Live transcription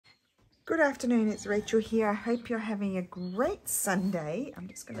Good afternoon, it's Rachel here. I hope you're having a great Sunday. I'm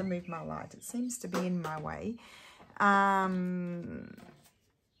just going to move my light. It seems to be in my way. And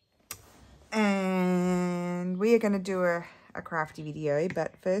we are going to do a crafty video.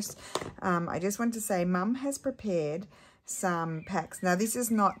 But first, I just want to say Mum has prepared some packs. Now, this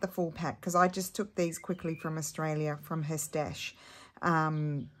is not the full pack because I just took these quickly from Australia, from her stash,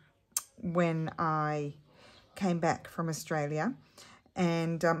 when I came back from Australia.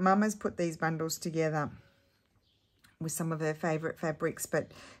 And Mum has put these bundles together with some of her favourite fabrics,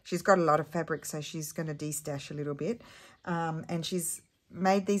 but she's got a lot of fabric, so she's going to de-stash a little bit. And she's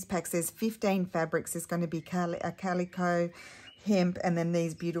made these packs. There's 15 fabrics. There's going to be a calico, hemp, and then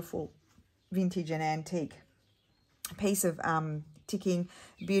these beautiful vintage and antique piece of ticking,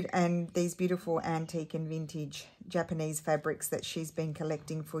 and these beautiful antique and vintage Japanese fabrics that she's been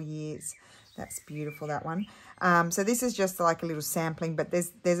collecting for years. That's beautiful, that one. So this is just like a little sampling, but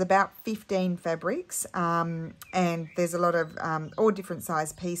there's about 15 fabrics, and there's a lot of all different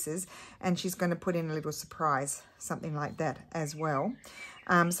size pieces, and she's going to put in a little surprise, something like that as well.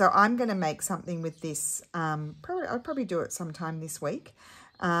 So I'm going to make something with this. I'll probably do it sometime this week.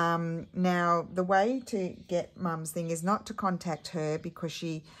 Now, the way to get Mum's thing is not to contact her because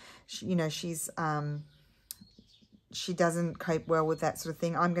she doesn't cope well with that sort of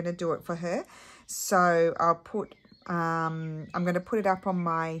thing. I'm going to do it for her. So I'll put, I'm going to put it up on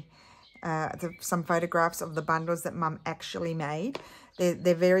my, some photographs of the bundles that Mum actually made.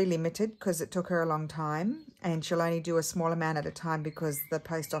 They're very limited because it took her a long time, and she'll only do a small amount at a time because the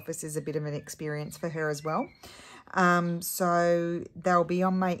post office is a bit of an experience for her as well. So they'll be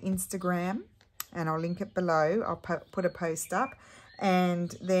on my Instagram, and I'll link it below. I'll put a post up,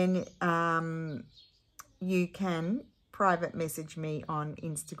 and then you can private message me on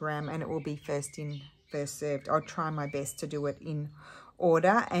Instagram, and it will be first in, first served. I'll try my best to do it in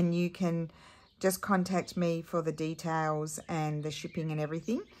order, and you can just contact me for the details and the shipping and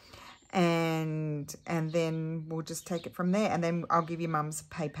everything, and then we'll just take it from there. And then I'll give you Mum's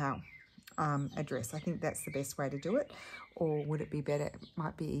PayPal address. I think that's the best way to do it. Or would it be better? It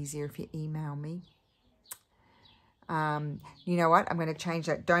might be easier if you email me. You know what? I'm going to change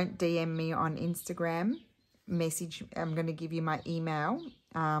that. Don't DM me on Instagram. Message. I'm going to give you my email.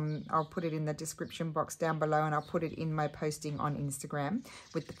 I'll put it in the description box down below, and I'll put it in my posting on Instagram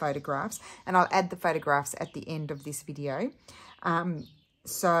with the photographs, and I'll add the photographs at the end of this video. Yep,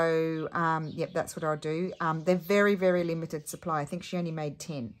 that's what I'll do. They're very, very limited supply. I think she only made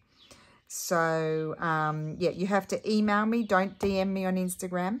 10. So, yeah, you have to email me. Don't DM me on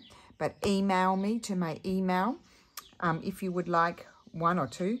Instagram, but email me to my email if you would like one or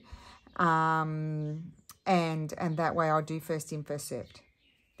two. And that way I'll do first in, first served.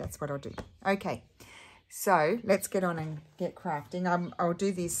 That's what I'll do. Okay, so let's get on and get crafting. I'll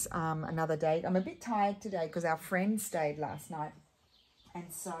do this another day. I'm a bit tired today because our friend stayed last night.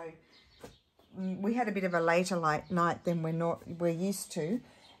 And so we had a bit of a later night than we're used to.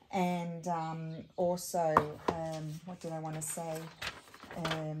 And also, what did I want to say?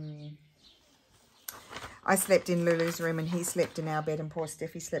 I slept in Lulu's room and he slept in our bed, and poor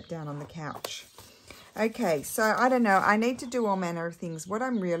Steffi slept down on the couch. Okay, so I don't know. I need to do all manner of things. What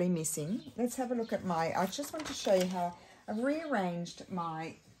I'm really missing, let's have a look at I just want to show you how I've rearranged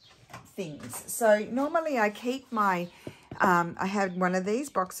my things. So normally I keep my, I had one of these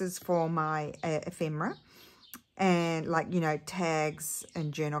boxes for my ephemera, and like, you know, tags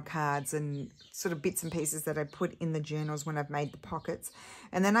and journal cards and sort of bits and pieces that I put in the journals when I've made the pockets.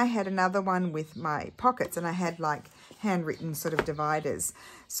 And then I had another one with my pockets, and I had like handwritten sort of dividers.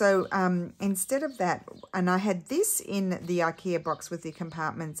 So instead of that, and I had this in the IKEA box with the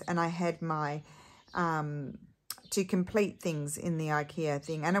compartments, and I had my to complete things in the IKEA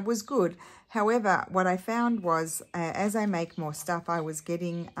thing, and it was good. However, what I found was as I make more stuff, I was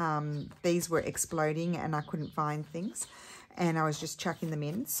getting, these were exploding and I couldn't find things, and I was just chucking them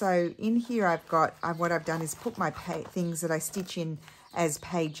in. So in here I've got, what I've done is put my things that I stitch in as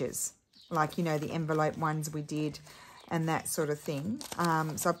pages, like, you know, the envelope ones we did and that sort of thing.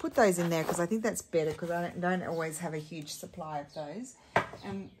 So I put those in there because I think that's better, because I don't always have a huge supply of those.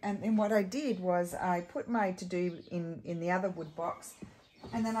 And then what I did was I put my to-do in the other wood box,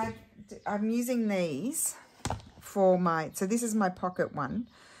 and then I'm using these for my, so this is my pocket one,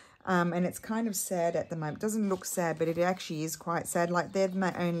 and it's kind of sad at the moment. It doesn't look sad, but it actually is quite sad. Like, they're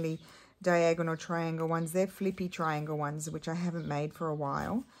my only diagonal triangle ones. They're flippy triangle ones, which I haven't made for a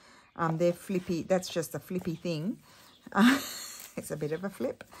while. They're flippy. That's just a flippy thing. It's a bit of a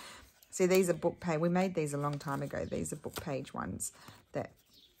flip. See, these are book page. We made these a long time ago. These are book page ones that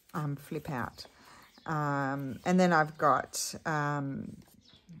flip out. And then I've got,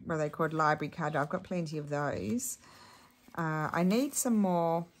 what are they called, library card. I've got plenty of those. I need some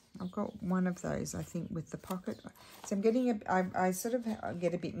more. I've got one of those, I think, with the pocket. So I'm getting I sort of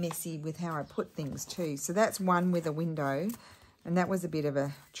get a bit messy with how I put things too. So that's one with a window, and that was a bit of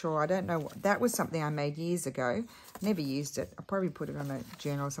a chore. I don't know what, that was something I made years ago. Never used it. I probably put it on a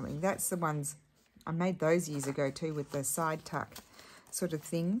journal or something. That's the ones, I made those years ago too, with the side tuck sort of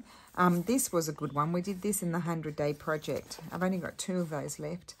thing. This was a good one. We did this in the 100-day project. I've only got 2 of those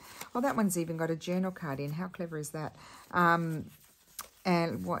left. Oh, that one's even got a journal card in. How clever is that?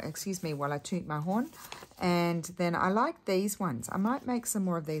 And what, excuse me while I toot my horn. And then I like these ones. I might make some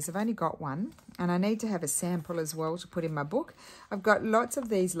more of these. I've only got one, and I need to have a sample as well to put in my book. I've got lots of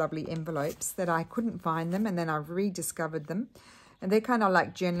these lovely envelopes that I couldn't find them, and then I've rediscovered them. And they're kind of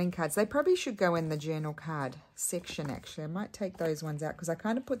like journaling cards. They probably should go in the journal card section, actually. I might take those ones out because I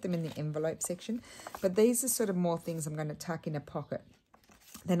kind of put them in the envelope section. But these are sort of more things I'm going to tuck in a pocket.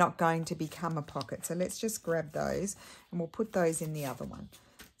 They're not going to become a pocket. So let's just grab those, and we'll put those in the other one.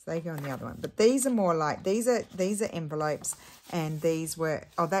 So they go in the other one. But these are more like, these are envelopes, and these were,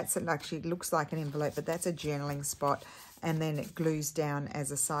 oh, that's actually, it looks like an envelope, but that's a journaling spot. And then it glues down as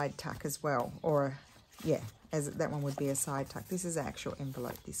a side tuck as well. Or, yeah, as that one would be a side tuck. This is an actual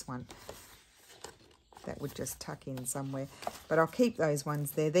envelope, this one. That would just tuck in somewhere. But I'll keep those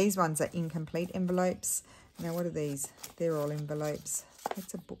ones there. These ones are incomplete envelopes. Now, what are these? They're all envelopes.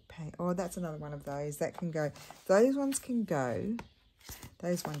 That's a book page. Oh, that's another one of those. That can go. Those ones can go.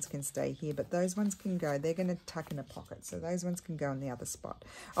 Those ones can stay here, but those ones can go. They're going to tuck in a pocket, so those ones can go in the other spot.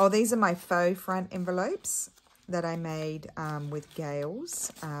 Oh, these are my faux front envelopes that I made with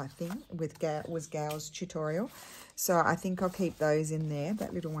Gail's thing. Was Gail's tutorial. So I think I'll keep those in there.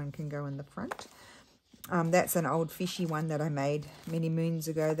 That little one can go in the front. That's an old fishy one that I made many moons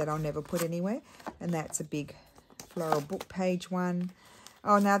ago that I'll never put anywhere. And that's a big floral book page one.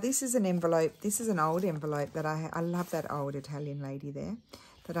 Oh, now this is an envelope. This is an old envelope that I love that old Italian lady there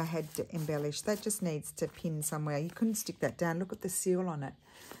that I had to embellish. That just needs to pin somewhere. You couldn't stick that down. Look at the seal on it.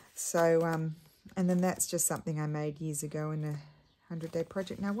 So, and then that's just something I made years ago in a 100-day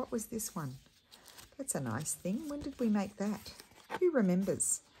project. Now, what was this one? That's a nice thing. When did we make that? Who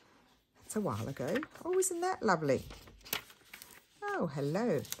remembers? It's a while ago. Oh, isn't that lovely? Oh,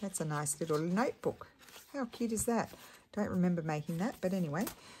 hello. That's a nice little notebook. How cute is that? Don't remember making that, but anyway.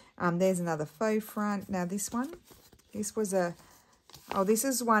 There's another faux front. Now this one, this was a, oh, this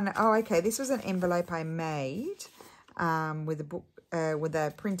is one, oh, okay. This was an envelope I made with a book, with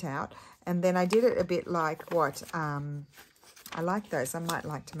a printout. And then I did it a bit like what, I like those. I might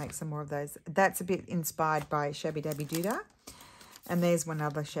like to make some more of those. That's a bit inspired by Shabby Dabby Doodah. And there's one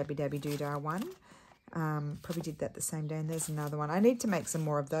other Shabby Dabby Doodah one. Probably did that the same day. And there's another one. I need to make some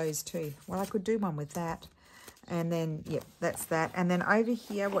more of those too. Well, I could do one with that. And then, yep, that's that. And then over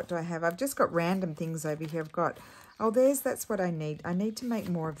here, what do I have? I've just got random things over here. I've got, oh, that's what I need. I need to make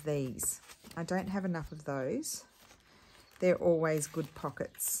more of these. I don't have enough of those. They're always good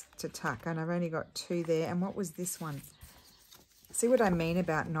pockets to tuck. And I've only got 2 there. And what was this one? See what I mean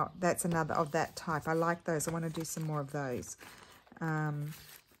about not, that's another of that type. I like those. I want to do some more of those.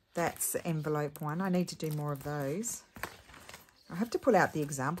 That's the envelope one. I need to do more of those. I have to pull out the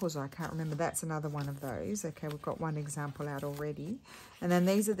examples. I can't remember. That's another one of those. Okay, we've got one example out already. And then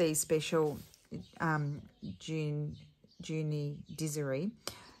these are these special Junie Dizery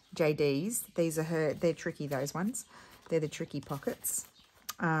JDs. These are they're tricky, those ones. They're the tricky pockets.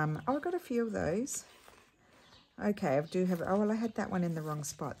 Oh, I've got a few of those. Okay, I do have, oh, well, I had that one in the wrong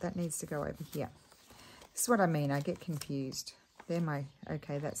spot. That needs to go over here. This is what I mean. I get confused. They're my,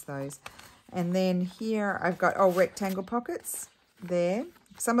 okay, that's those. And then here I've got, oh, rectangle pockets there.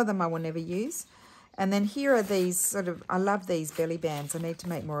 Some of them I will never use. And then here are these sort of, I love these belly bands. I need to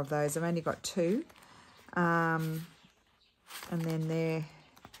make more of those. I've only got 2. And then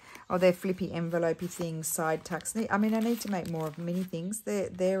they're flippy envelopey things, side tucks. I mean, I need to make more of many things.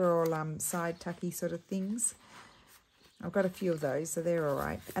 They're all side tucky sort of things. I've got a few of those, so they're all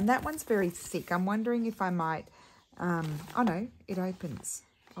right. And that one's very thick. I'm wondering if I might, oh no, it opens.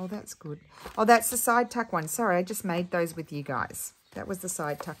 Oh, that's good. Oh, that's the side tuck one. Sorry, I just made those with you guys. That was the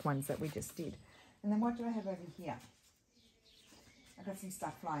side tuck ones that we just did. And then what do I have over here? I've got some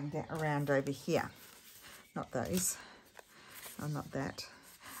stuff flying around over here. Not those. Oh, not that.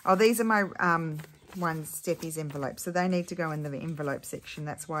 Oh, these are my Steffi's envelopes. So they need to go in the envelope section.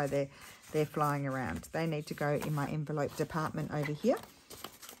 That's why they're flying around. They need to go in my envelope department over here.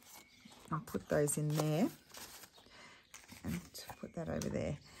 I'll put those in there. And put that over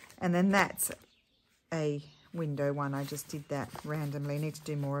there. And then that's a window one. I just did that randomly. Need to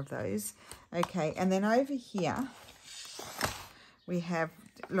do more of those. Okay, and then over here we have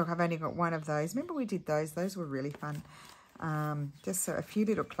look, I've only got one of those. Remember we did those? Those were really fun. Just a few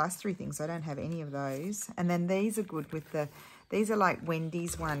little clustery things. I don't have any of those. And then these are good with the, these are like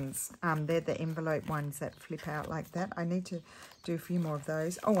Wendy's ones. They're the envelope ones that flip out like that. I need to do a few more of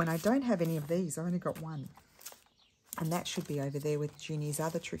those. Oh, and I don't have any of these. I've only got one. And that should be over there with Junie's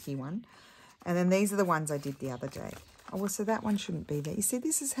other tricky one. And then these are the ones I did the other day. Oh, well, so that one shouldn't be there. You see,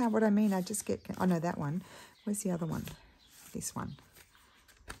 this is how, what I mean. I just get, oh no, that one. Where's the other one? This one.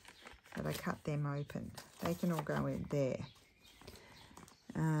 But I cut them open. They can all go in there.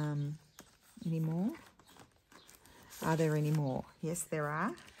 Any more? Are there any more? Yes, there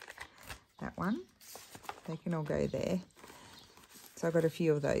are. That one. They can all go there. So I've got a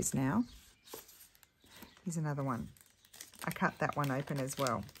few of those now. Here's another one. I cut that one open as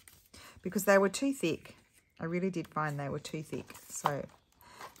well because they were too thick. I really did find they were too thick. So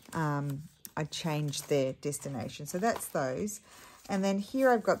I changed their destination. So that's those. And then here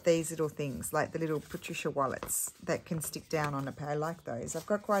I've got these little things, like the little Patricia wallets that can stick down on a pair. I like those. I've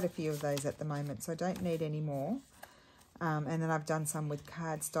got quite a few of those at the moment, so I don't need any more. And then I've done some with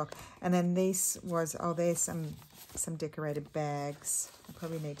cardstock. And then this was, oh, there's some decorated bags. I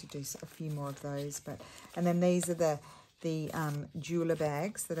probably need to do a few more of those. And then these are the jeweler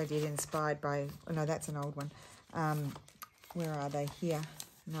bags that I did, inspired by, oh no, that's an old one. Where are they? Here.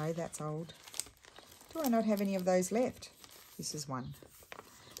 No, that's old. Do I not have any of those left? This is one,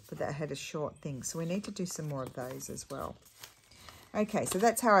 but that had a short thing. So we need to do some more of those as well. Okay, so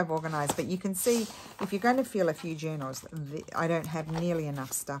that's how I've organised. But you can see, if you're going to fill a few journals, I don't have nearly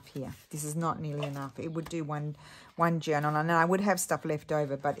enough stuff here. This is not nearly enough. It would do one journal, and I would have stuff left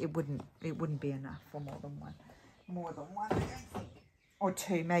over, but it wouldn't be enough for more than one. More than one, I don't think. Or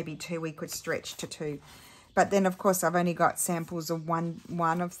two, maybe two. We could stretch to two. But then, of course, I've only got samples of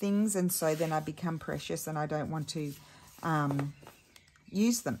one of things, and so then I become precious, and I don't want to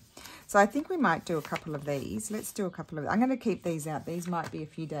use them. So I think we might do a couple of these. Let's do a couple of, I'm going to keep these out. These might be a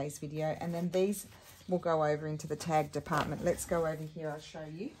few days video, and then these will go over into the tag department. Let's go over here. I'll show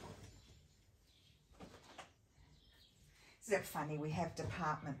you. Isn't that funny? We have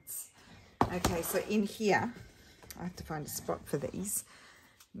departments. Okay, so in here, I have to find a spot for these.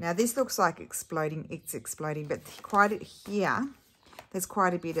 Now this looks like exploding. It's exploding, but quite here, there's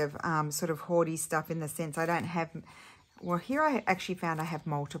quite a bit of sort of hoardy stuff in the sense I don't have. Well, here I actually found I have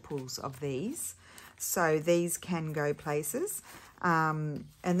multiples of these. So these can go places. And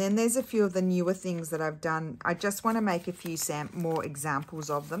then there's a few of the newer things that I've done. I just want to make a few more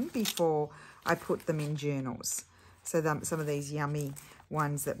examples of them before I put them in journals. So some of these yummy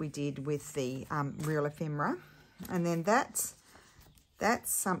ones that we did with the real ephemera. And then that's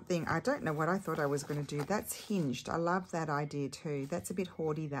something, I don't know what I thought I was going to do. That's hinged. I love that idea too. That's a bit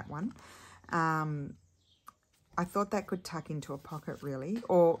hoardy, that one. I thought that could tuck into a pocket really,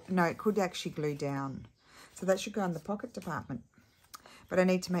 or no, it could actually glue down. So that should go in the pocket department, but I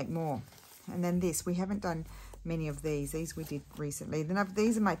need to make more. And then this, we haven't done many of these. These we did recently. Then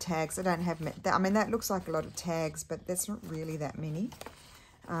these are my tags. I don't have, I mean, that looks like a lot of tags, but that's not really that many.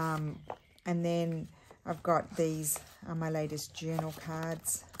 And then I've got these are my latest journal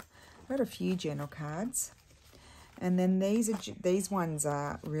cards. I've got a few journal cards. And then these ones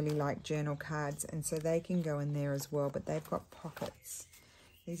are really like journal cards, and so they can go in there as well, but they've got pockets.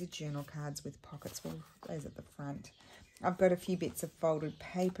 These are journal cards with pockets. Well, those at the front. I've got a few bits of folded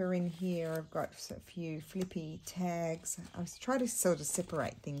paper in here. I've got a few flippy tags. I was trying to sort of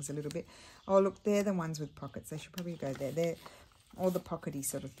separate things a little bit. Oh, look, they're the ones with pockets. They should probably go there. They're all the pockety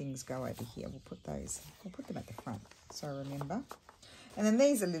sort of things go over here. We'll put them at the front, so I remember. And then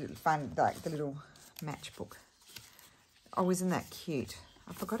these are little fun, like the little matchbook. Oh, isn't that cute?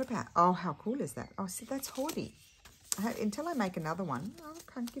 I forgot about, oh, how cool is that? Oh, see, that's hoardy. Until I make another one, I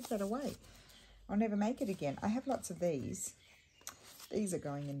can't give that away. I'll never make it again. I have lots of these. These are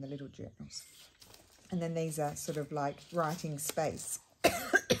going in the little journals. And then these are sort of like writing space.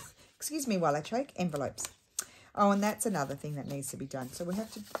 Excuse me while I choke. Envelopes. Oh, and that's another thing that needs to be done. So we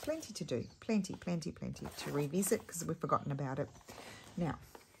have plenty to do. Plenty to revisit because we've forgotten about it. Now,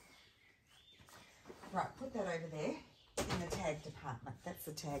 right, put that over there. In the tag department. That's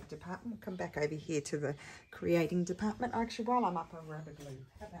the tag department. We'll come back over here to the creating department. Actually, while I'm up, I'll grab a glue.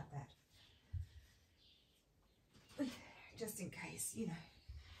 How about that? Just in case, you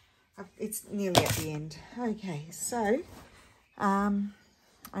know. It's nearly at the end. Okay, so I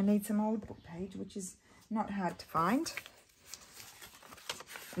need some old book page, which is not hard to find.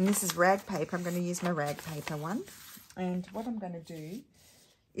 And this is rag paper. I'm going to use my rag paper one. And what I'm going to do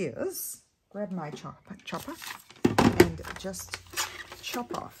is grab my chopper and just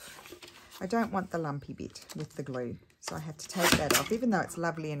chop off. I don't want the lumpy bit with the glue, So I have to take that off. Even though it's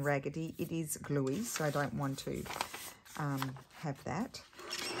lovely and raggedy, it is gluey, so I don't want to have that.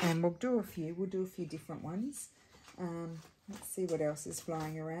 And we'll do a few different ones. Let's see what else is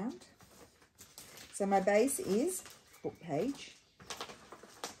flying around. So my base is book page,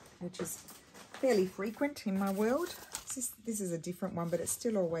 which is fairly frequent in my world. This is a different one, but it's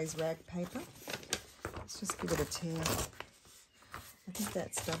still always rag paper. Let's just give it a tear. I think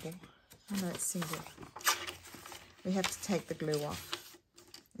that's double. Oh no, it's single. We have to take the glue off.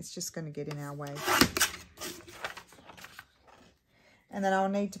 It's just going to get in our way. And then I'll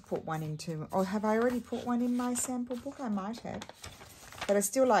need to put one into, or have I already put one in my sample book? I might have. But I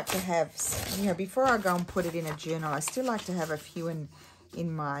still like to have, you know, before I go and put it in a journal, I still like to have a few in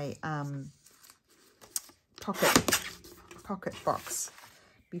my pocket box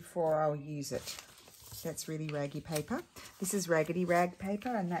before I'll use it. That's really raggy paper. This is raggedy rag paper,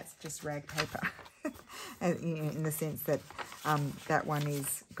 and that's just rag paper. In the sense that that one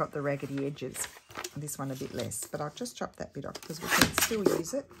is got the raggedy edges. This one a bit less, but I'll just chop that bit off because we can still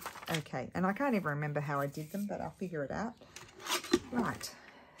use it. Okay, and I can't even remember how I did them, but I'll figure it out. Right,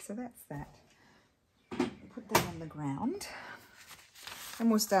 so that's that. Put that on the ground, and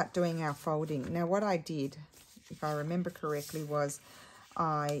we'll start doing our folding. Now what I did, if I remember correctly, was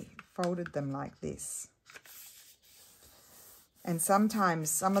I folded them like this. And sometimes,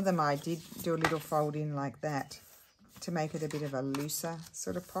 some of them I did do a little fold in like that to make it a bit of a looser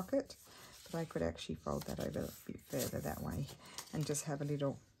sort of pocket. But I could actually fold that over a bit further that way and just have a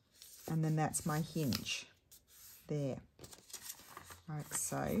little, and then that's my hinge there, like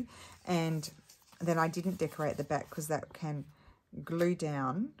so. And then I didn't decorate the back because that can glue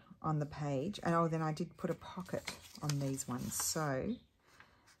down on the page. And oh, then I did put a pocket on these ones. So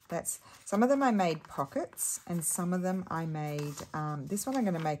that's, some of them I made pockets, and some of them I made, this one I'm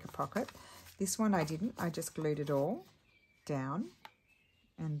going to make a pocket. This one I didn't, I just glued it all down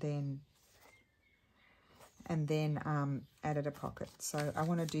and then added a pocket. So I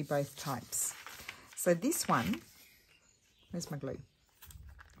want to do both types. So this one, where's my glue?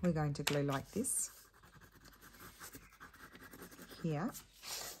 We're going to glue like this here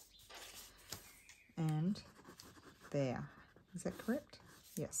and there. Is that correct?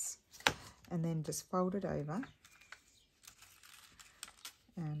 Yes. And then just fold it over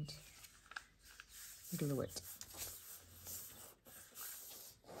and glue it.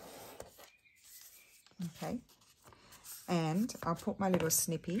 Okay. And I'll put my little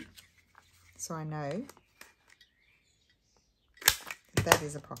snippy so I know that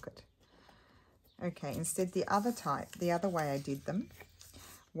is a pocket. Okay, instead the other way I did them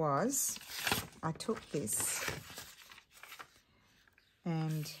was I took this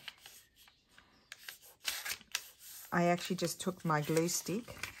and I actually just took my glue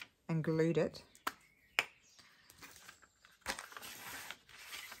stick and glued it .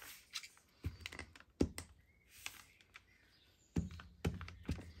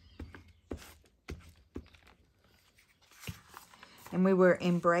 And we were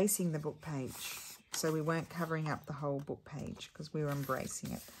embracing the book page. So we weren't covering up the whole book page because we were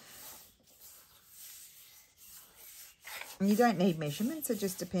embracing it. And you don't need measurements. It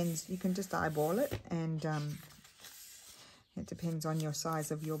just depends. You can just eyeball it, and it depends on your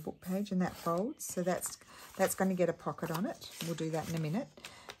size of your book page, and that folds. So that's going to get a pocket on it. We'll do that in a minute.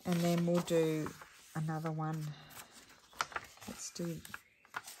 And then we'll do another one. Let's do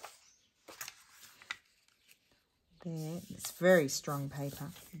there. It's very strong paper,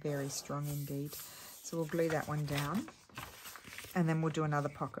 very strong indeed. So we'll glue that one down, and then we'll do another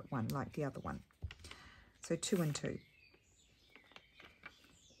pocket one like the other one. So 2 and 2.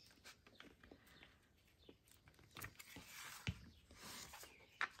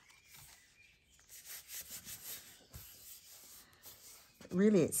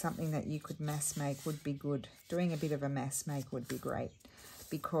 Really, it's something that you could mass make, would be good. Doing a bit of a mass make would be great,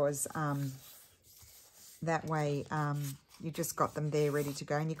 because that way you just got them there ready to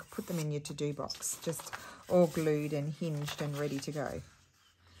go, and you could put them in your to-do box, just all glued and hinged and ready to go.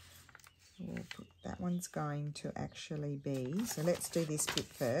 We'll put, that one's going to actually be, so let's do this bit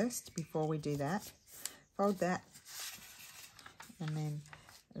first before we do that. Fold that, and then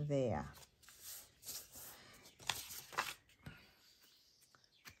there.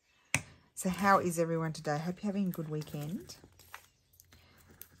 So how is everyone today? I hope you're having a good weekend.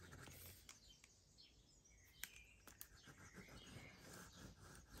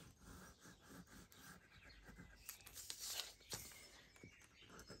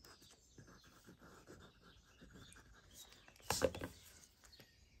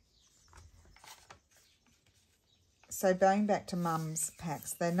 So going back to Mum's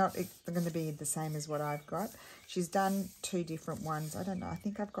packs, they're going to be the same as what I've got. She's done 2 different ones. I don't know. I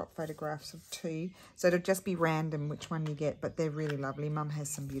think I've got photographs of 2. So it'll just be random which one you get, but they're really lovely. Mum has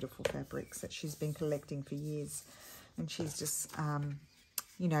some beautiful fabrics that she's been collecting for years. And she's just,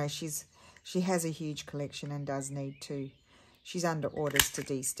 you know, she has a huge collection and does need to. She's under orders to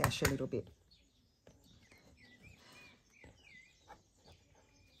de-stash a little bit.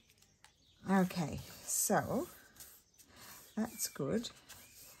 Okay, so that's good.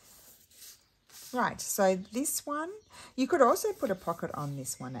 Right, so this one, you could also put a pocket on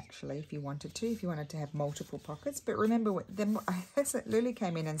this one actually if you wanted to have multiple pockets. But remember, Lily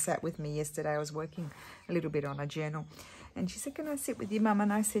came in and sat with me yesterday. I was working a little bit on a journal. And she said, can I sit with you, Mum?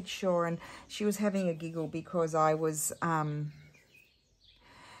 And I said, sure. And she was having a giggle because I was, you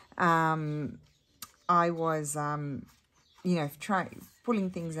know, pulling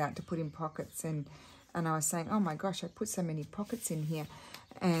things out to put in pockets. And I was saying, oh, my gosh, I put so many pockets in here.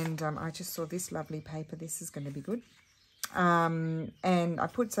 And I just saw this lovely paper. This is going to be good. And I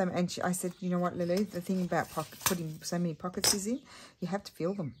put some, and I said, you know what, Lily, the thing about putting so many pockets is you have to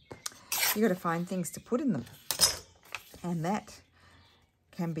fill them. You got to find things to put in them. And that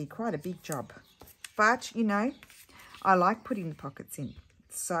can be quite a big job. But, you know, I like putting the pockets in.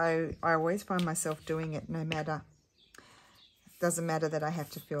 So I always find myself doing it no matter. It doesn't matter that I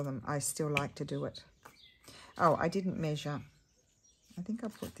have to fill them. I still like to do it. Oh, I didn't measure. I think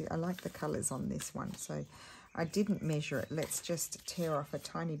I like the colours on this one. So I didn't measure it. Let's just tear off a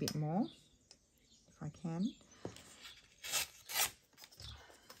tiny bit more if I can.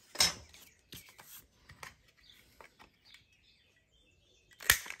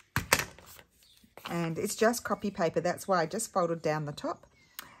 And it's just copy paper. That's why I just folded down the top.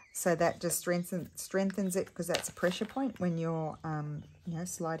 So that just strengthens it, because that's a pressure point when you're, you know,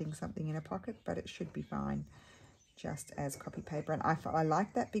 sliding something in a pocket. But it should be fine just as copy paper. And I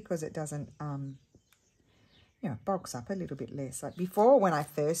like that because it doesn't, you know, bulks up a little bit less. Like before, when I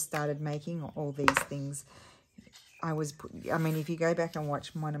first started making all these things, I mean, if you go back and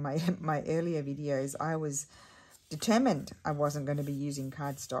watch one of my earlier videos, I was determined I wasn't going to be using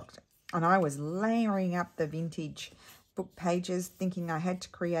cardstock. And I was layering up the vintage book pages thinking I had to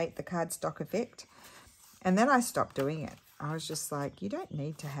create the cardstock effect. And then I stopped doing it. I was just like, you don't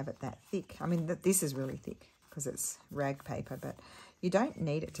need to have it that thick. I mean, this is really thick because it's rag paper, but you don't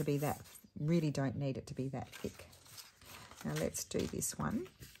need it to be that, really don't need it to be that thick. Now let's do this one.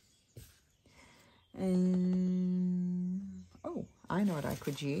 Oh, I know what I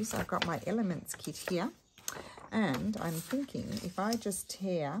could use. I've got my Elements kit here. And I'm thinking if I just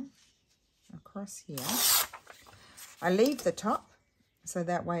tear across here, I leave the top so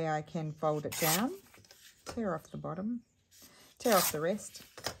that way I can fold it down, tear off the bottom, tear off the rest,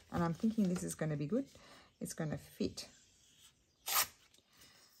 and I'm thinking this is going to be good. It's going to fit.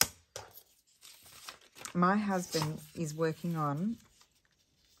 My husband is working on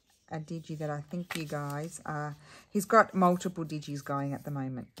a digi that I think you guys are, he's got multiple digis going at the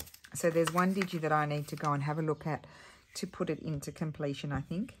moment. So there's one digi that I need to go and have a look at to put it into completion, I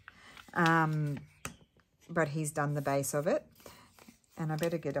think. But he's done the base of it, and I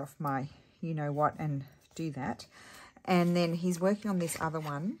better get off my you-know-what and do that. And then he's working on this other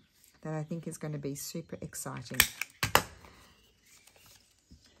one that I think is going to be super exciting.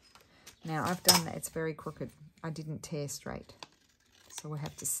 Now, I've done that. It's very crooked. I didn't tear straight, so we'll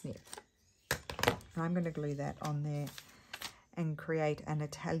have to snip. And I'm going to glue that on there and create an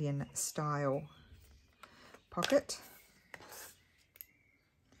Italian style pocket.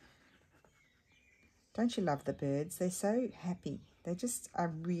 Don't you love the birds? They're so happy. They just are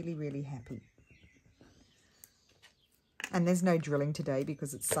really, really happy. And there's no drilling today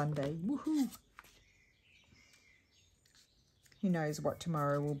because it's Sunday. Woohoo! Who knows what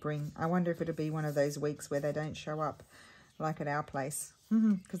tomorrow will bring. I wonder if it'll be one of those weeks where they don't show up like at our place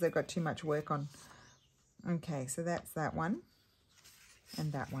because they've got too much work on. Okay, so that's that one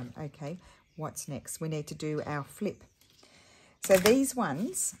and that one. Okay, what's next? We need to do our flip. So these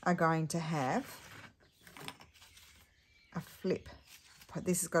ones are going to have a flip.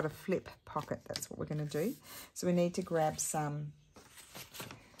 This has got a flip pocket. That's what we're going to do. So we need to grab some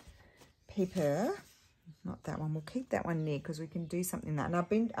paper. Not that one. We'll keep that one near because we can do something that.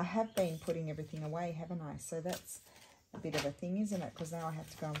 And I have been putting everything away, haven't I? So that's a bit of a thing, isn't it? Because now I have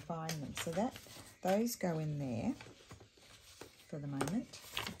to go and find them. So those go in there for the moment.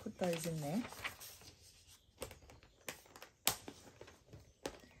 I'll put those in there.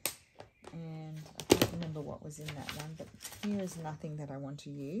 And I can't remember what was in that one, but here is nothing that I want to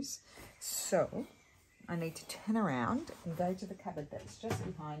use. So I need to turn around and go to the cupboard that's just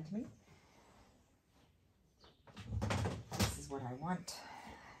behind me. This is what I want.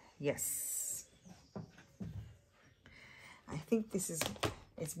 Yes. I think this is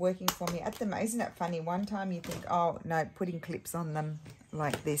it's working for me at the moment. Isn't it funny? One time you think, oh no, putting clips on them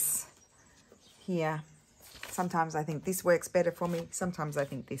like this here. Sometimes I think this works better for me. Sometimes I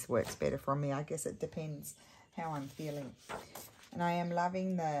think this works better for me. I guess it depends how I'm feeling. And I am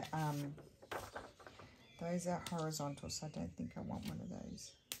loving the, those are horizontal, so I don't think I want one of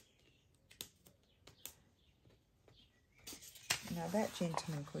those. Now that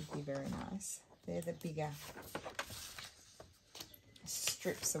gentleman could be very nice. They're the bigger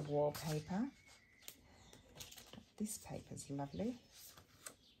strips of wallpaper. This paper's lovely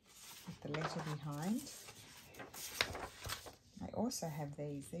with the letter behind. I also have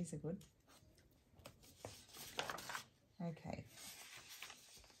these. These are good. Okay.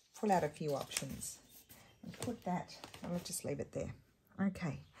 Pull out a few options. And put that. I'll just leave it there.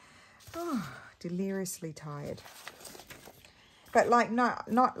 Okay. Oh, deliriously tired. But like not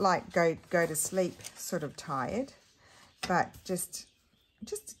like go to sleep sort of tired, but just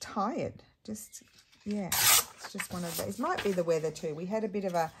tired. Just yeah. It's just one of those. It might be the weather too. We had a bit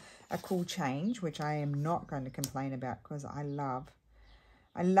of a cool change, which I am not going to complain about because I love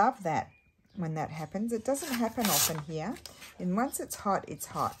that when that happens. It doesn't happen often here, and once it's hot, it's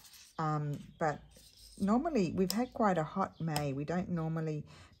hot. But normally we've had quite a hot May. We don't normally,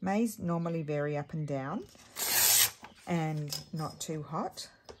 May's normally very up and down and not too hot.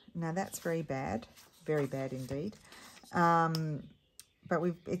 Now that's very bad indeed. But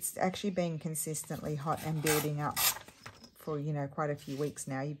it's actually been consistently hot and building up for, you know, quite a few weeks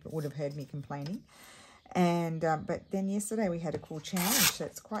now. You would have heard me complaining. And but then yesterday we had a cool challenge. So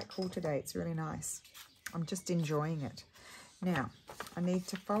it's quite cool today. It's really nice. I'm just enjoying it. Now, I need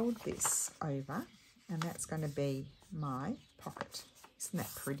to fold this over, and that's going to be my pocket. Isn't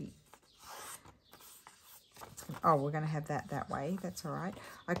that pretty? Oh, we're going to have that way. That's all right.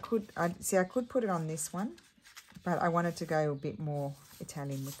 I could put it on this one, but I wanted to go a bit more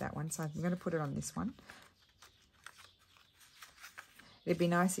Italian with that one. So I'm going to put it on this one. It'd be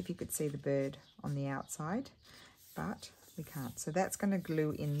nice if you could see the bird on the outside, but we can't. So that's going to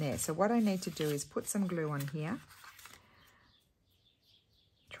glue in there. So what I need to do is put some glue on here.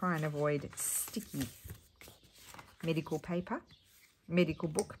 Try and avoid sticky medical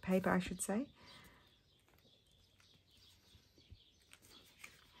book paper, I should say.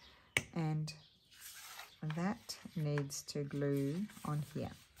 And that needs to glue on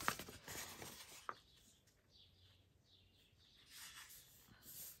here.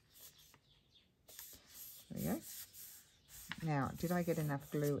 There we go. Now, did I get enough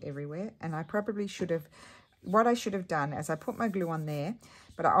glue everywhere? And I probably should have, what I should have done is I put my glue on there,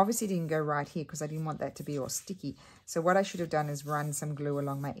 but I obviously didn't go right here because I didn't want that to be all sticky. So what I should have done is run some glue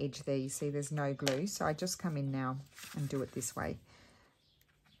along my edge there. You see there's no glue. So I just come in now and do it this way,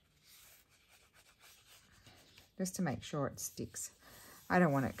 just to make sure it sticks. I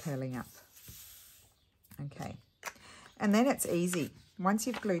don't want it curling up. Okay. And then it's easy. Once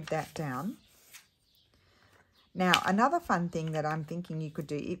you've glued that down. Now, another fun thing that I'm thinking you could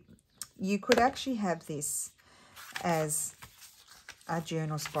do, you could actually have this as a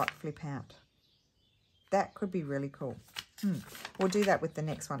journal spot flip out. That could be really cool. We'll do that with the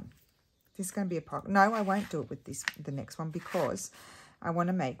next one. This is going to be a pocket. No, I won't do it with the next one because I want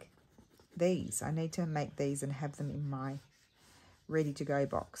to make these. I need to make these and have them in my ready to go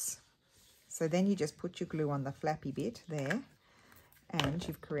box. So then you just put your glue on the flappy bit there and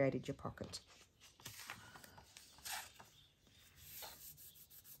you've created your pocket.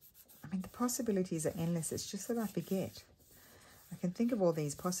 I mean, the possibilities are endless. It's just that I forget. I can think of all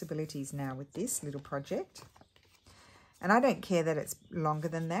these possibilities now with this little project. And I don't care that it's longer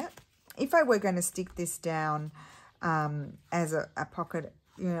than that. If I were going to stick this down as a pocket,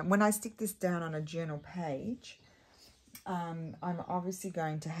 you know, when I stick this down on a journal page, I'm obviously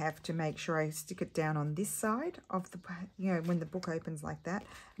going to have to make sure I stick it down on this side of the, you know, when the book opens like that.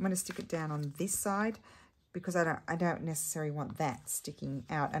 I'm going to stick it down on this side, because I don't necessarily want that sticking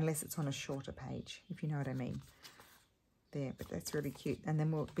out unless it's on a shorter page, if you know what I mean. There, but that's really cute. And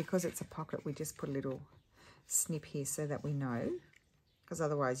then we'll, because it's a pocket, we just put a little snip here so that we know, because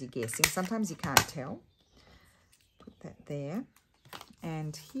otherwise you're guessing. Sometimes you can't tell. Put that there.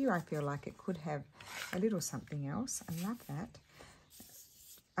 And here I feel like it could have a little something else. I love that.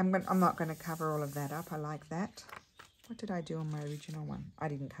 I'm not going to cover all of that up. I like that. What did I do on my original one? I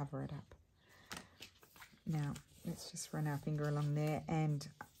didn't cover it up. Now, let's just run our finger along there. And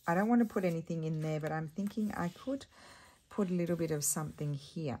I don't want to put anything in there, but I'm thinking I could put a little bit of something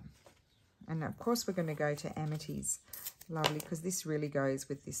here. And of course, we're going to go to Amity's Lovely, because this really goes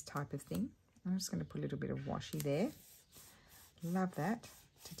with this type of thing. I'm just going to put a little bit of washi there. Love that,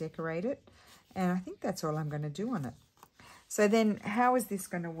 to decorate it. And I think that's all I'm going to do on it. So then how is this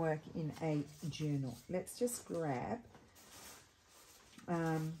going to work in a journal? Let's just grab,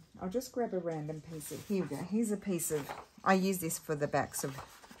 I'll just grab a random piece of, here we go. Here's a piece of, I use this for the backs of,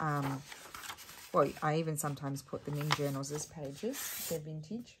 well, I even sometimes put them in journals as pages. They're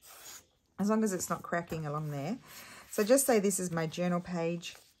vintage, as long as it's not cracking along there. So just say this is my journal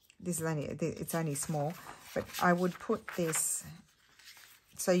page. This is only, it's only small, but I would put this,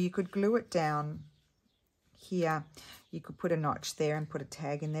 so you could glue it down here. You could put a notch there and put a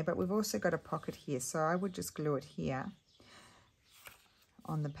tag in there, but we've also got a pocket here. So I would just glue it here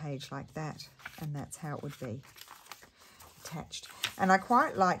on the page like that, and that's how it would be attached. And I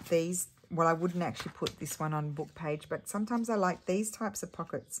quite like these. Well, I wouldn't actually put this one on book page, but sometimes I like these types of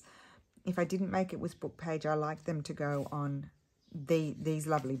pockets. If I didn't make it with book page, I like them to go on these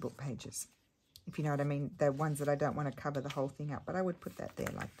lovely book pages, if you know what I mean. The ones that I don't want to cover the whole thing up, but I would put that there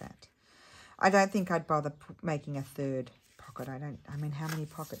like that. I don't think I'd bother making a third pocket. I mean, how many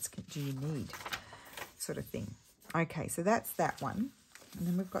pockets do you need, sort of thing. Okay, so that's that one. And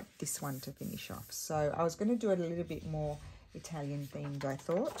then we've got this one to finish off. So I was going to do it a little bit more Italian themed, I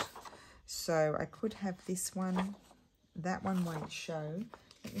thought. So I could have this one. That one won't show.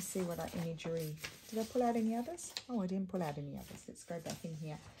 Let me see what imagery. Did I pull out any others? Oh, I didn't pull out any others. Let's go back in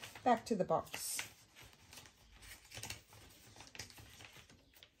here. Back to the box.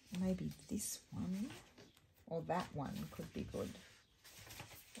 Maybe this one or that one could be good.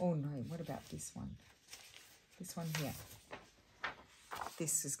 Oh no, what about this one? This one here.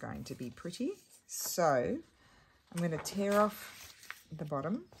 This is going to be pretty. So I'm going to tear off the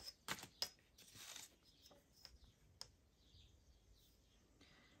bottom.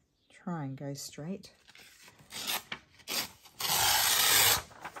 Try and go straight.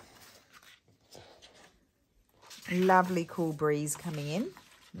 Lovely cool breeze coming in,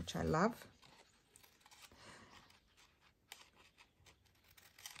 which I love.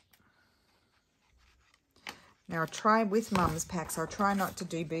 Now I'll try with Mum's packs. I'll try not to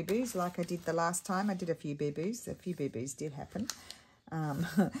do boo-boos like I did the last time. I did a few boo-boos. A few boo-boos did happen.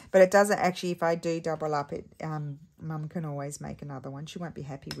 But it doesn't actually, if I do double up it, Mum can always make another one. She won't be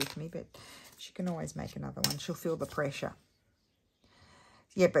happy with me, but she can always make another one. She'll feel the pressure.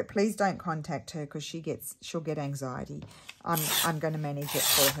 Yeah, but please don't contact her because she'll get anxiety. I'm going to manage it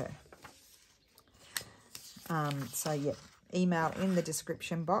for her. So yeah, email in the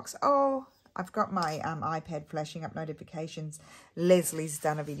description box. Oh, I've got my iPad flashing up notifications. Leslie's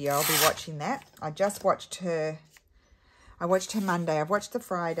done a video. I'll be watching that. I just watched her. I watched her Monday. I've watched the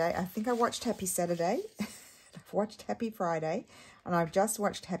Friday. I think I watched Happy Saturday. I've watched Happy Friday. And I've just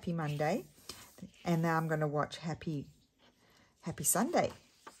watched Happy Monday. And now I'm going to watch Happy Sunday.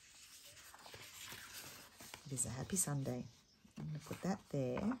 It is a Happy Sunday. I'm going to put that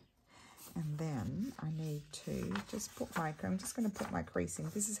there. And then I need to just put I'm just going to put my crease in.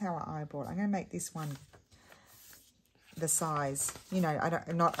 This is how I eyeball. I'm going to make this one the size. You know,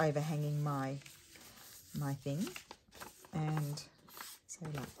 I'm not overhanging my thing. And so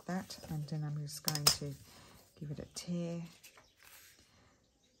like that. And then I'm just going to give it a tear.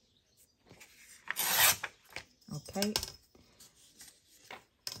 Okay.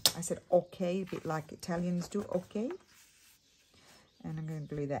 I said okay, a bit like Italians do, okay. And I'm going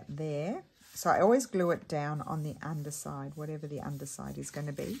to glue that there. So I always glue it down on the underside, whatever the underside is going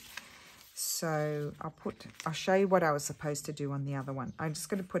to be. So I'll show you what I was supposed to do on the other one. I'm just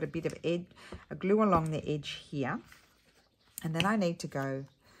going to put a bit of a glue along the edge here. And then I need to go,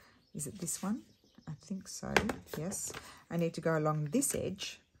 is it this one? I think so, yes. I need to go along this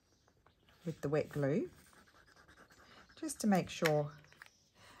edge with the wet glue, just to make sure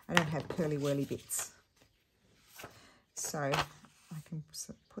I don't have curly-whirly bits. So I can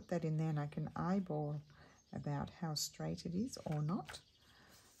put that in there and I can eyeball about how straight it is or not.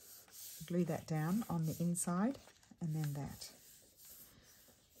 Glue that down on the inside and then that.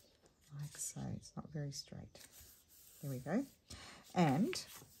 Like so. It's not very straight. There we go. And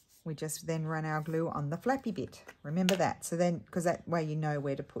we just then run our glue on the flappy bit. Remember that. So then, because that way you know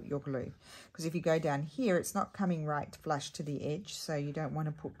where to put your glue. Because if you go down here, it's not coming right flush to the edge. So you don't want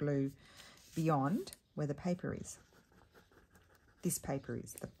to put glue beyond where the paper is. This paper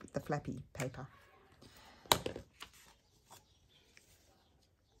is, the flappy paper.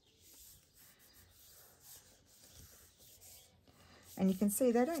 And you can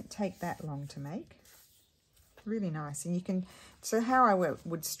see they don't take that long to make. Really nice. And you can, so how I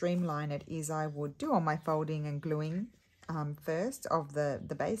would streamline it is I would do all my folding and gluing first of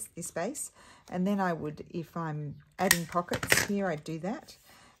the base, this base. And then I would, if I'm adding pockets here, I'd do that.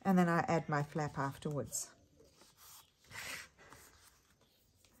 And then I add my flap afterwards.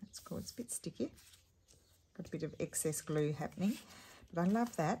 That's cool. It's a bit sticky. Got a bit of excess glue happening. But I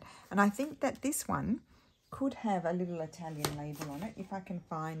love that. And I think that this one could have a little Italian label on it if I can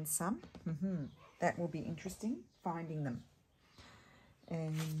find some. That will be interesting, finding them.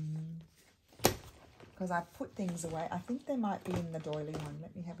 And because I've put things away. I think they might be in the doily one.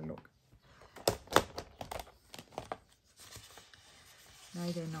 Let me have a look.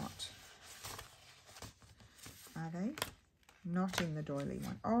 No, they're not. Are they? Not in the doily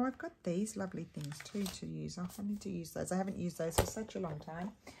one. Oh, I've got these lovely things too to use. Oh, I need to use those. I haven't used those for such a long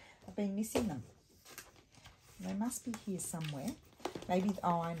time. I've been missing them. They must be here somewhere. Maybe,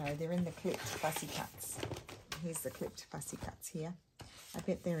 oh, I know. They're in the clipped fussy cuts. Here's the clipped fussy cuts here. I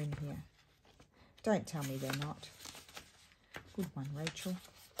bet they're in here. Don't tell me they're not. Good one, Rachel.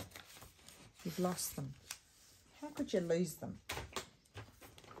 You've lost them. How could you lose them?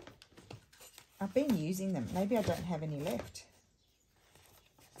 I've been using them. Maybe I don't have any left.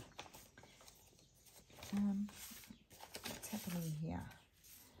 What's happening here?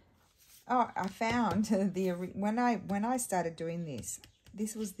 Oh, I found when I started doing this,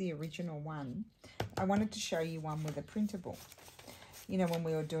 this was the original one. I wanted to show you one with a printable. You know, when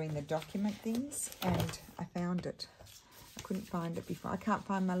we were doing the document things, and I found it. I couldn't find it before. I can't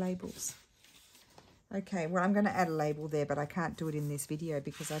find my labels. Okay, well, I'm going to add a label there, but I can't do it in this video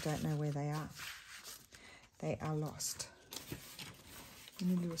because I don't know where they are. They are lost.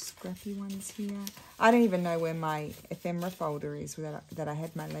 Any little scrappy ones here. I don't even know where my ephemera folder is that I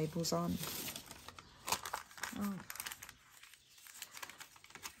had my labels on. Oh.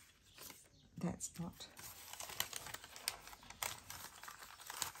 That's not...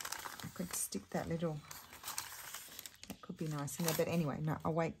 I could stick that little... That could be nice in there. But anyway, no,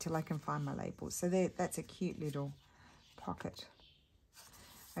 I'll wait till I can find my labels. So there, that's a cute little pocket.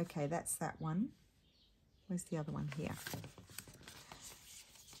 Okay, that's that one. Where's the other one? Here.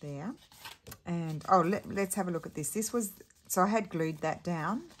 There. And, oh, let's have a look at this. This was... So I had glued that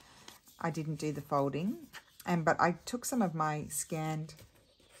down. I didn't do the folding. But I took some of my scanned...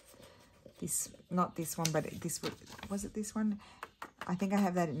 This, not this one, but this was it this one? I think I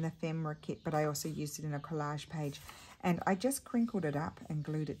have that in the ephemera kit, but I also used it in a collage page. And I just crinkled it up and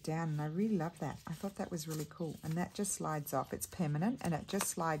glued it down, and I really love that. I thought that was really cool. And that just slides off. It's permanent, and it just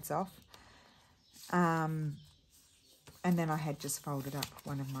slides off. And then I had just folded up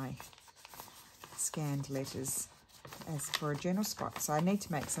one of my scanned letters as for a journal spot. So I need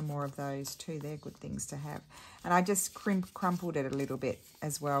to make some more of those too. They're good things to have. And I just crumpled it a little bit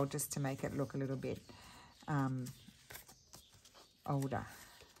as well, just to make it look a little bit older.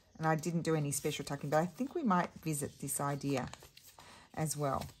 And I didn't do any special tucking, but I think we might visit this idea as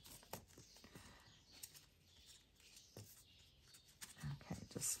well. Okay,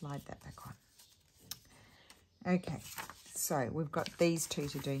 just slide that back on. Okay, so we've got these two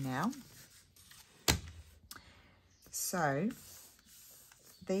to do now. So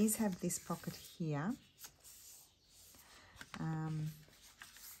these have this pocket here. I've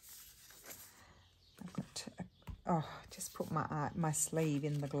got oh, just put my sleeve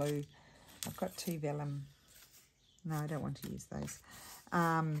in the glue. I've got two vellum. No, I don't want to use those.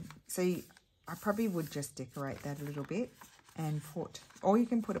 So I probably would just decorate that a little bit and put, or you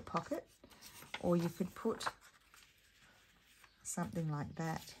can put a pocket, or you could put something like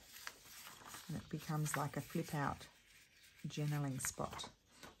that, and it becomes like a flip out journaling spot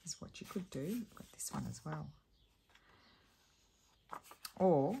is what you could do. You've got this one as well.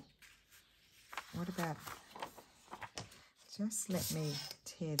 Or what about, just let me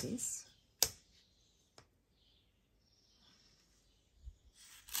tear this.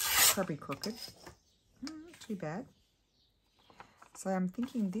 Probably crooked. Not too bad. So I'm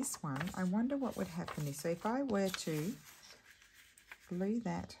thinking this one, I wonder what would happen. So if I were to glue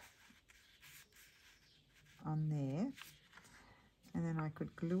that on there, and then I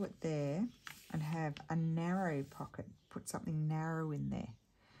could glue it there and have a narrow pocket, put something narrow in there.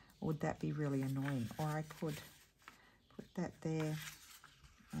 Or would that be really annoying? Or I could put that there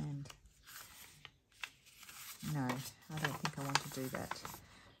and... No, I don't think I want to do that.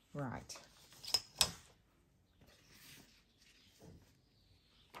 Right.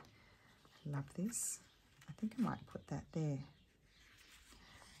 Love this. I think I might put that there.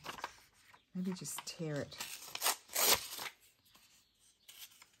 Maybe just tear it.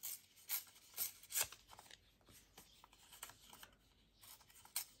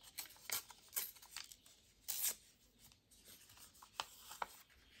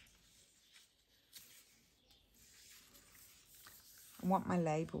 I want my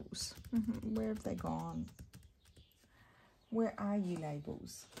labels. Where have they gone? Where are you,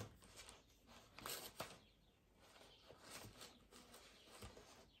 labels?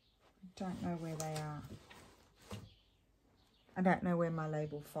 I don't know where they are. I don't know where my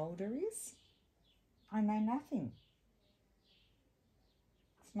label folder is. I know nothing.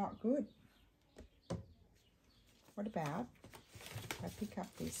 It's not good. What about I pick up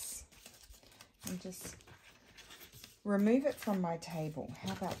this and just remove it from my table?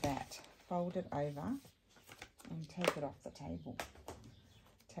 How about that? Fold it over and take it off the table.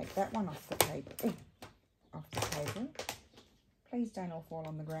 Take that one off the table. Ooh, off the table. Please don't all fall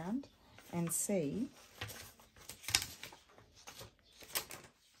on the ground. And see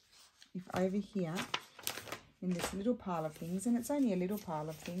if over here in this little pile of things, and it's only a little pile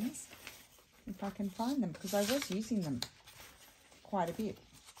of things, if I can find them, because I was using them quite a bit.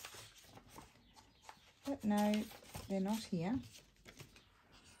 But no, they're not here.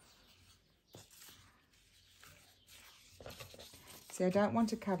 See, I don't want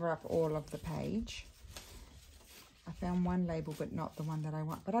to cover up all of the page. I found one label, but not the one that I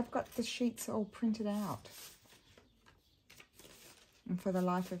want. But I've got the sheets all printed out. And for the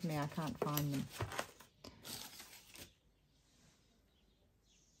life of me, I can't find them.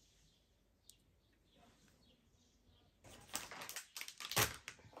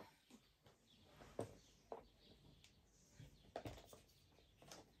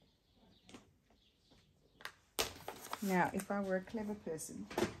 Now, if I were a clever person,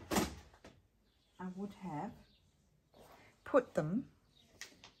 I would have put them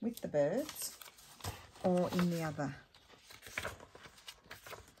with the birds or in the other.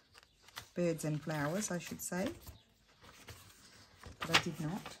 Birds and flowers, I should say. But I did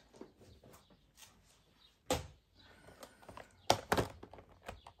not.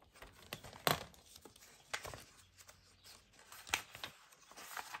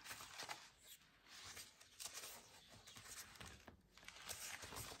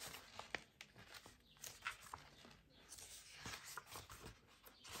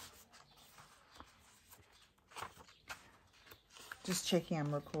 Just checking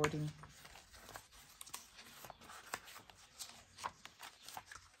I'm recording.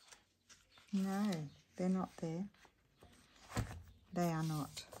 No, they're not there. They are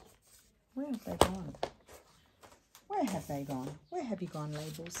not. Where have they gone? Where have they gone? Where have you gone,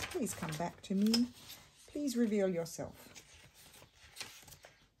 labels? Please come back to me. Please reveal yourself.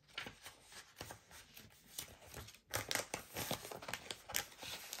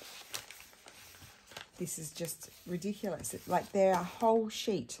 This is just ridiculous. It's like they're a whole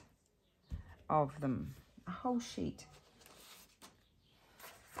sheet of them. A whole sheet.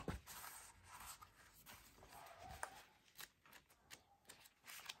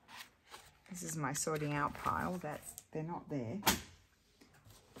 This is my sorting out pile. They're not there.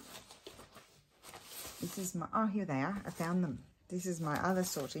 This is my, oh, here they are. I found them. This is my other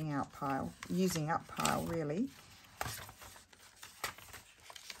sorting out pile, using up pile, really.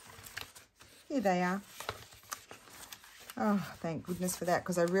 Here they are. Oh, thank goodness for that,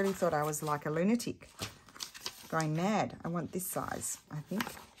 because I really thought I was like a lunatic, going mad. I want this size, I think.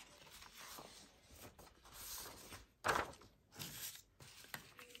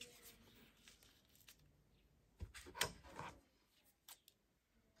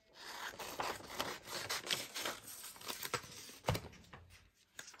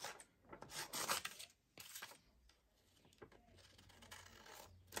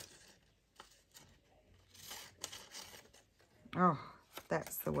 Oh,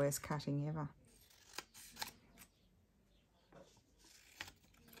 that's the worst cutting ever.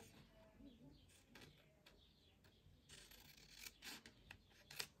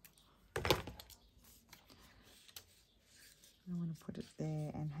 I want to put it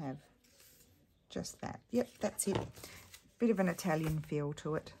there and have just that. Yep, that's it. Bit of an Italian feel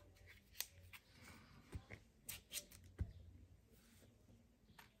to it.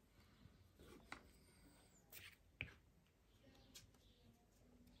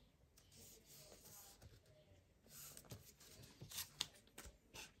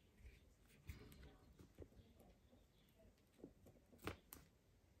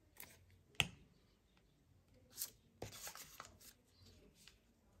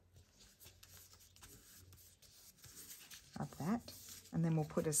 That, and then we'll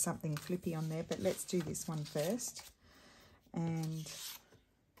put something flippy on there, but let's do this one first. And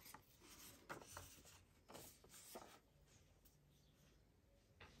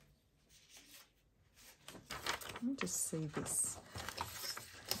let me just see this.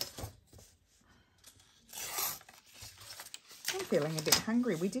 I'm feeling a bit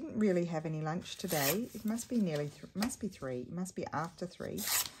hungry. We didn't really have any lunch today. It must be nearly must be 3. It must be after 3.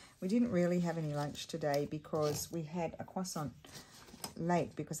 We didn't really have any lunch today because we had a croissant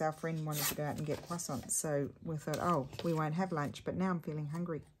late because our friend wanted to go out and get croissants. So we thought, oh, we won't have lunch, but now I'm feeling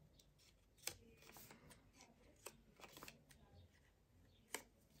hungry.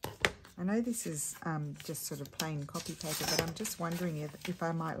 I know this is just sort of plain copy paper, but I'm just wondering if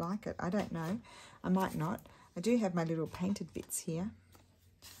I might like it. I don't know. I might not. I do have my little painted bits here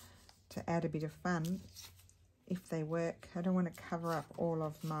to add a bit of fun if they work. I don't want to cover up all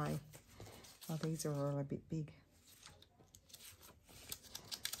of my... Oh, these are all a bit big.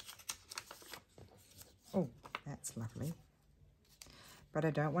 Oh, that's lovely. But I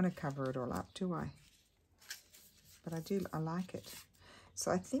don't want to cover it all up, do I? But I like it.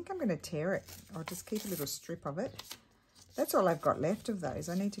 So I think I'm going to tear it. I'll just keep a little strip of it. That's all I've got left of those.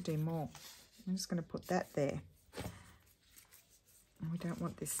 I need to do more. I'm just going to put that there. And we don't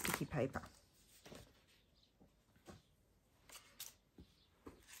want this sticky paper.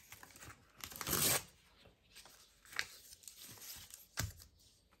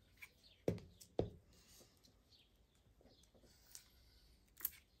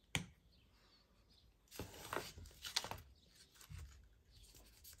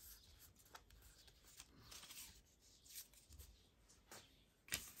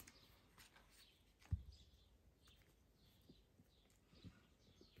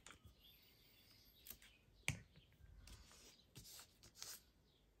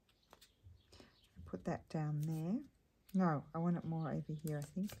 Put that down there. No, I want it more over here, I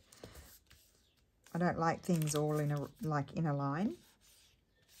think. I don't like things all in a line.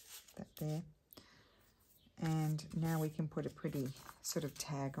 That there. And now we can put a pretty sort of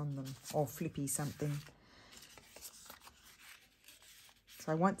tag on them, or flippy something.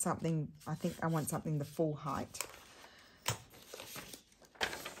 So I want something, I think I want something the full height.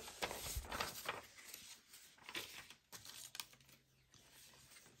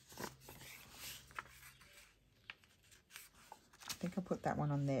 I think I'll put that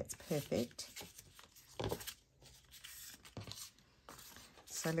one on there. It's perfect.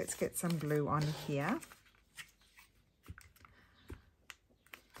 So let's get some glue on here.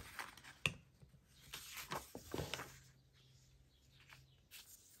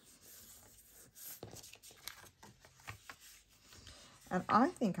 And I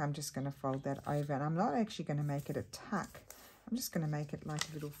think I'm just going to fold that over, and I'm not actually going to make it a tuck. I'm just going to make it like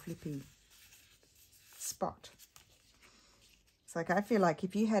a little flippy spot. It's like, I feel like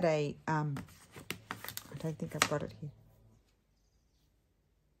if you had a, I don't think I've got it here.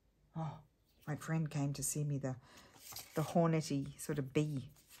 Oh, my friend came to see me, the hornety sort of bee.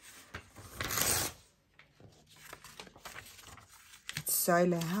 It's so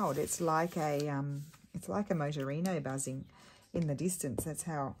loud. It's like a motorino buzzing in the distance. That's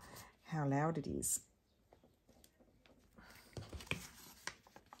how loud it is.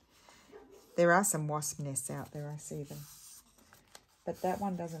 There are some wasp nests out there. I see them. But that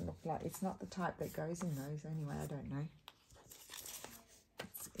one doesn't look like, it's not the type that goes in those anyway. I don't know.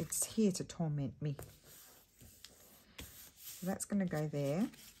 It's here to torment me. So that's going to go there.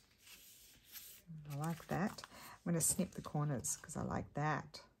 I like that. I'm going to snip the corners because I like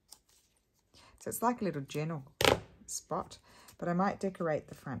that. So it's like a little general spot, but I might decorate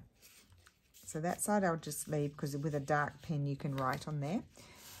the front. So that side I'll just leave because with a dark pen you can write on there.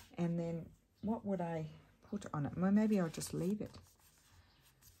 And then what would I put on it? Well, maybe I'll just leave it.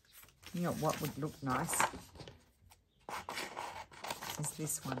 You know what would look nice is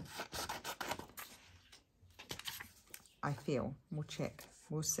this one. I feel. We'll check.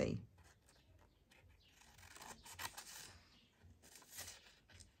 We'll see.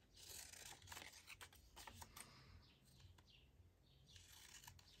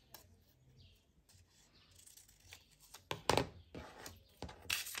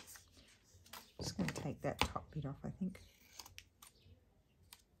 Just going to take that top bit off, I think.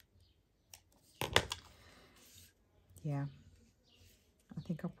 Yeah, I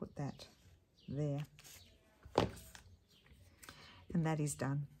think I'll put that there. And that is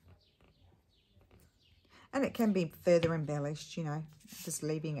done. And it can be further embellished, you know, just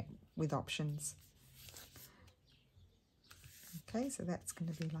leaving it with options. Okay, so that's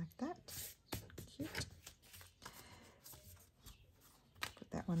going to be like that. Cute. Put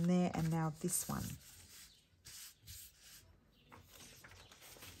that one there, and now this one.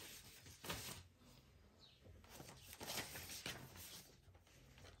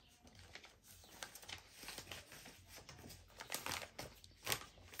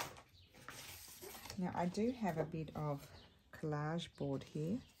 Now, I do have a bit of collage board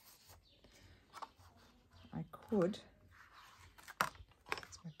here. I could,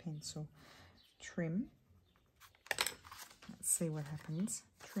 that's my pencil, trim. Let's see what happens.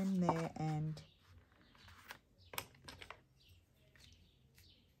 Trim there and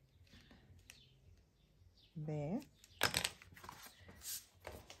there.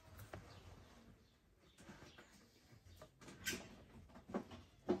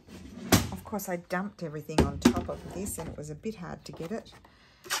 Of course, I dumped everything on top of this and it was a bit hard to get it.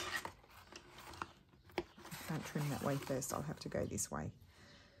 I can't trim that way first, I'll have to go this way.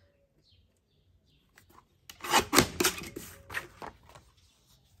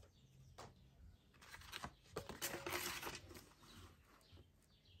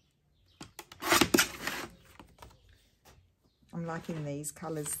 I'm liking these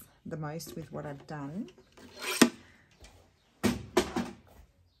colours the most with what I've done.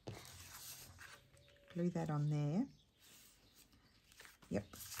 Glue that on there. Yep.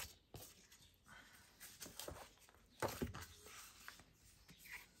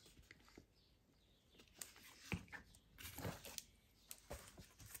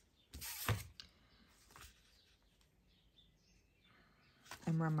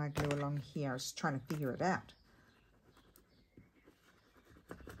 And run my glue along here. I was trying to figure it out.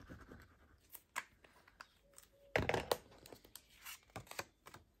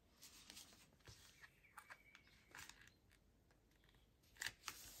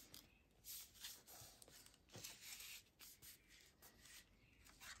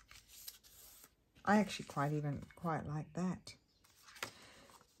 I actually quite like that.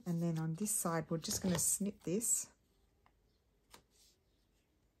 And then on this side, we're just going to snip this.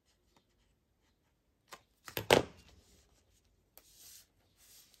 What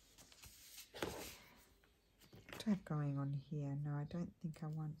do I have going on here? No, I don't think I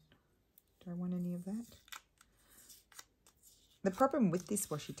want, do I want any of that? The problem with this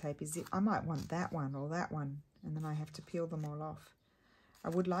washi tape is that I might want that one or that one, and then I have to peel them all off. I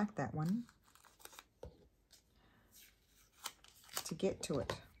would like that one to get to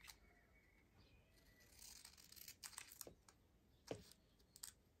it.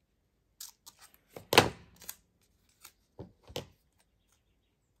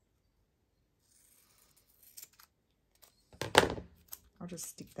 I'll just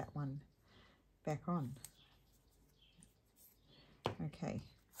stick that one back on. Okay,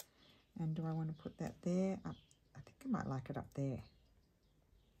 and do I want to put that there? Up, I think I might like it up there.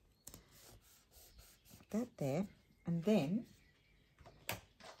 Put that there, and then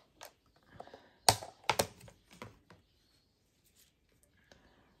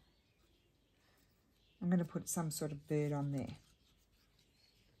I'm going to put some sort of bird on there.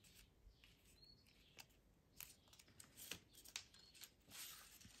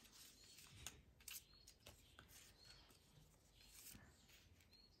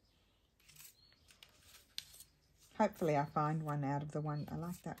 Hopefully I find one out of the one, I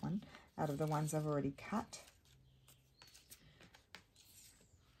like that one, out of the ones I've already cut.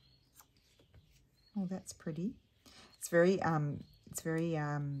 Oh, that's pretty. It's very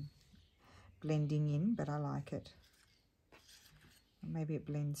blending in, but I like it. Maybe it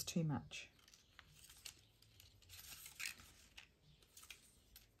blends too much.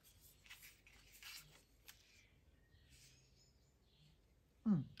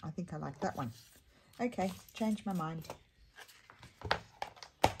 I think I like that one. Okay, change my mind.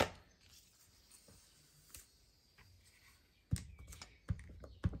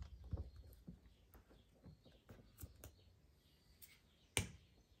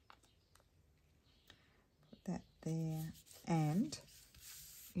 Put that there, and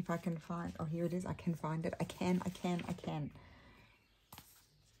if I can find, oh, here it is, I can find it. I can.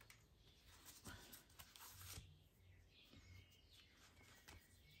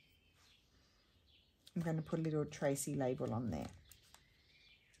 I'm going to put a little Tracy label on there.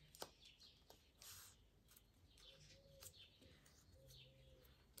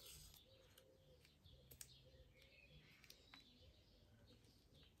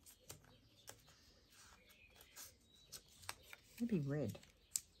 Maybe red.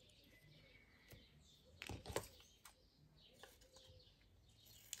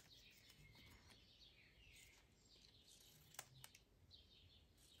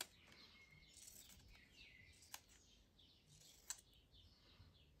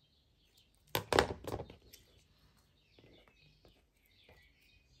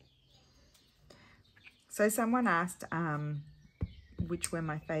 So someone asked which were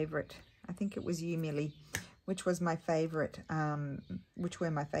my favorite. I think it was you, Millie. Which was my favorite? Which were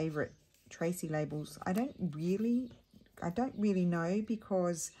my favorite Tracy labels? I don't really know,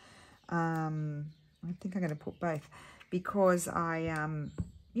 because I think I'm going to put both, because I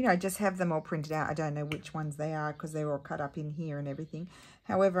you know, just have them all printed out. I don't know which ones they are because they're all cut up in here and everything.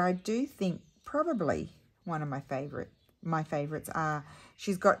 However, I do think probably one of my favorite my favorites are,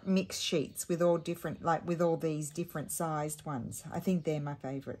 she's got mixed sheets with all different, like with all these different sized ones. I think they're my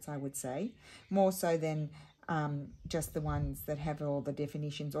favorites, I would say, more so than just the ones that have all the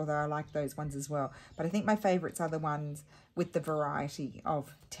definitions, although I like those ones as well. But I think my favorites are the ones with the variety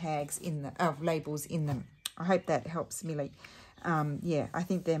of tags in the, of labels in them. I hope that helps, Millie. Yeah, I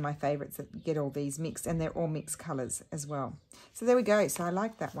think they're my favorites that get all these mixed, and they're all mixed colors as well. So there we go. So I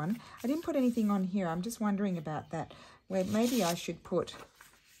like that one. I didn't put anything on here. I'm just wondering about that, where maybe I should put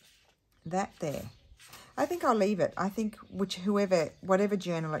that there. I think I'll leave it. I think whatever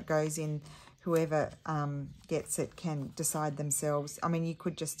journal it goes in, whoever gets it can decide themselves. I mean, you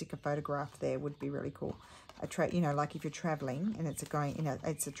could just stick a photograph there, would be really cool. You know, like if you're traveling and it's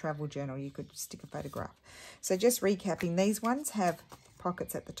it's a travel journal, you could stick a photograph. So just recapping, these ones have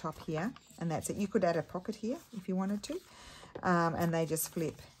pockets at the top here, and that's it. You could add a pocket here if you wanted to, and they just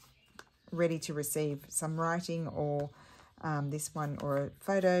flip, ready to receive some writing, or this one, or a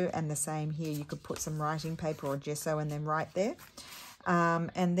photo. And the same here, you could put some writing paper or gesso and then write there.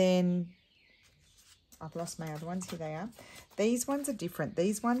 And then I've lost my other ones. Here they are. These ones are different.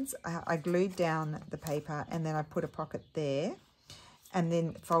 These ones, I glued down the paper and then I put a pocket there and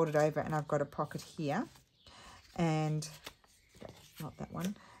then fold it over, and I've got a pocket here, and not that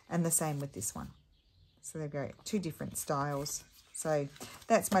one, and the same with this one. So there we go, two different styles. So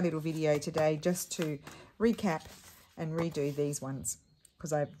that's my little video today, just to recap and redo these ones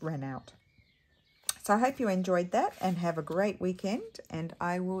because I ran out. So I hope you enjoyed that, and have a great weekend, and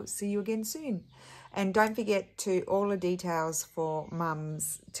I will see you again soon. And don't forget to, all the details for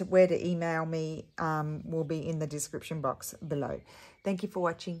mums, to where to email me will be in the description box below. Thank you for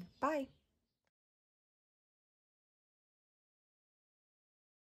watching. Bye.